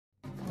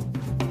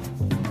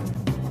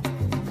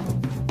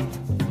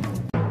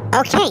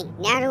Okay,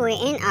 now that we're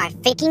in our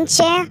thinking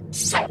chair,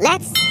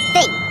 let's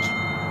think.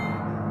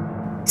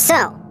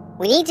 So,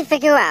 we need to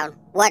figure out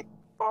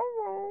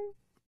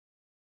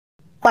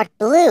what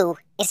Blue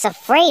is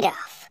afraid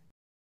of.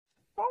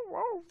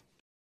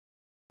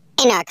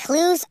 And our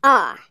clues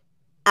are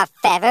a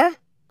feather,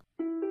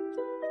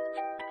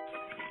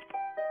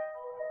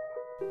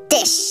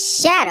 this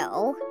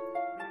shadow,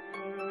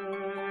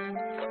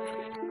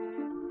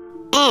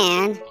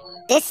 and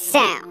this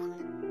sound.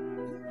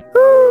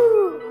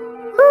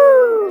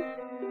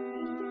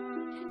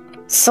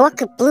 So what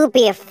could Blue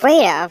be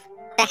afraid of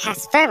that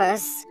has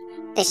feathers,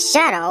 the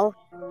shadow,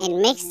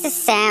 and makes the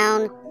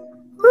sound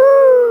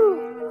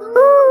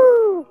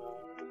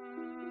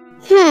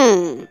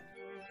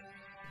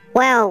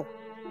Well,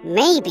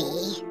 maybe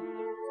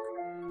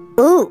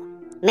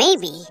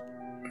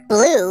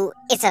Blue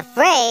is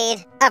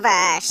afraid of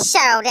a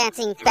shadow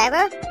dancing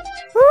feather.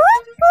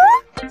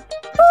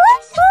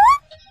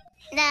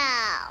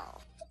 No.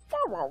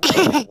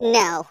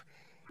 No,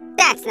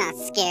 that's not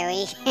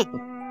scary.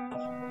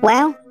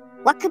 Well,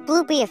 what could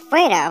Blue be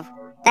afraid of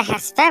that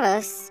has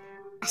feathers,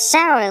 a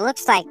shadow that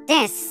looks like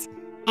this,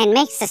 and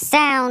makes the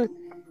sound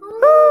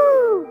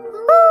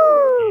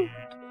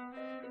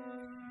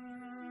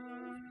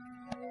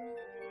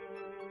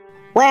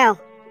Well,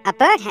 a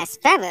bird has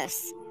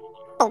feathers,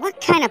 but what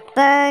kind of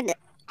bird? An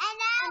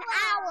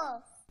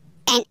owl.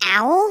 An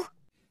owl?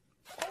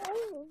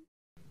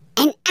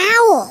 An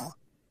owl!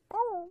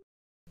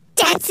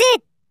 That's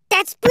it!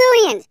 That's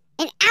brilliant!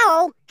 An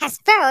owl has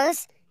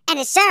feathers, and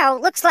a shadow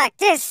looks like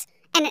this,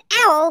 and an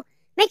owl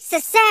makes the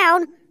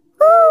sound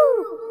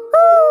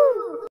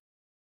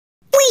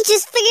We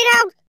just figured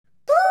out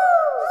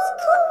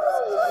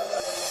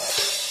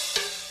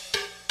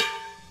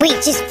We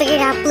just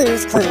figured out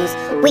Blue's Clues.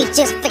 We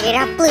just figured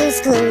out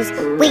Blue's Clues.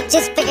 We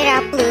just figured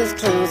out Blue's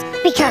Clues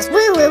because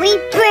we're really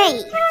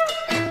brave.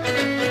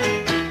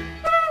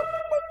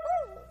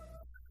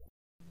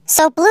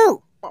 So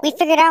Blue, we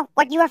figured out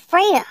what you're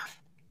afraid of.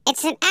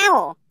 It's an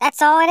owl.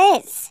 That's all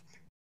it is.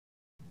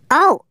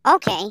 Oh,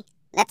 okay.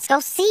 Let's go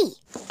see.